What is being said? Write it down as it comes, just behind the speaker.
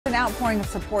an outpouring of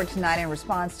support tonight in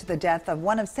response to the death of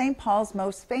one of St. Paul's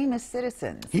most famous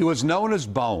citizens. He was known as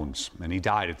Bones, and he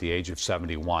died at the age of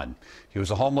 71. He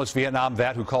was a homeless Vietnam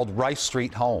vet who called Rice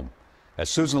Street home. As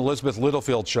Susan Elizabeth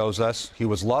Littlefield shows us, he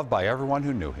was loved by everyone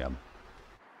who knew him.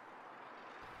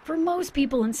 For most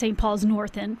people in St. Paul's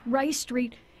North End, Rice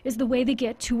Street is the way they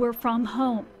get to or from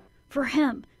home. For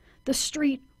him, the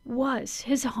street was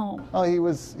his home. Oh, he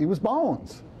was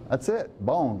Bones. That's it.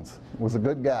 Bones was a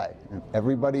good guy. And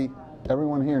everyone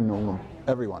here knew him.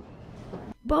 Everyone.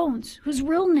 Bones, whose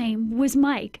real name was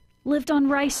Mike, lived on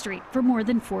Rice Street for more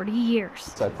than 40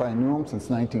 years. I probably knew him since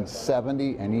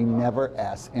 1970, and he never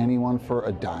asked anyone for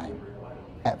a dime,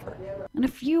 ever. On a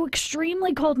few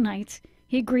extremely cold nights,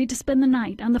 he agreed to spend the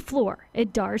night on the floor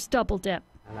at Dar's Double Dip.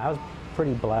 And I was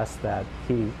pretty blessed that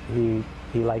he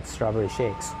liked strawberry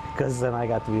shakes, because then I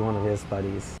got to be one of his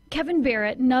buddies. Kevin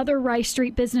Barrett, another Rice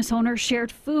Street business owner,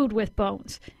 shared food with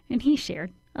Bones, and he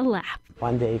shared a laugh.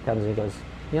 One day he comes and he goes,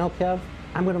 "You know, Kev,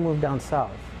 I'm going to move down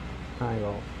south." And I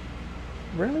go,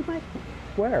 "Really, Mike?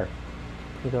 Where?"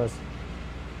 He goes,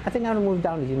 "I think I'm going to move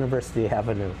down to University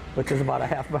Avenue," which is about a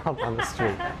half mile down the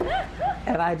street.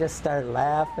 And I just started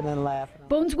laughing and laughing.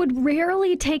 Bones would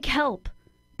rarely take help,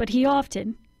 but he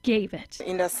often gave it.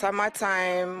 In the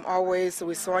summertime, always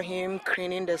we saw him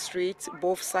cleaning the streets,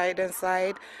 both side and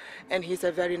side, and he's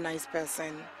a very nice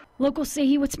person. Locals say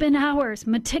he would spend hours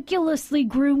meticulously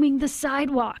grooming the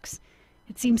sidewalks.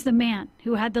 It seems the man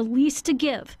who had the least to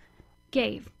give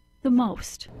gave the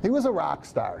most. He was a rock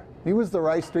star. He was the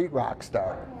Rice Street rock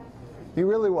star. He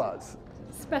really was.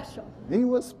 Special. He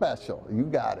was special. You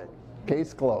got it.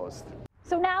 Case closed.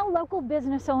 So now local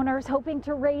business owners hoping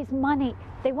to raise money.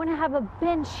 They want to have a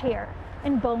bench here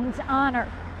in Bones'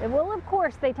 honor. It will, of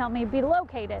course, they tell me, be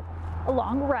located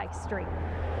along Rice Street.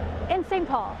 In St.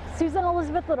 Paul, Susan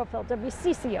Elizabeth Littlefield,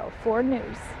 WCCO 4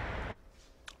 News.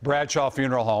 Bradshaw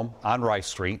Funeral Home on Rice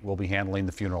Street will be handling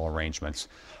the funeral arrangements.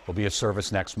 There'll be a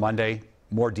service next Monday.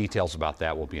 More details about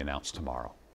that will be announced tomorrow.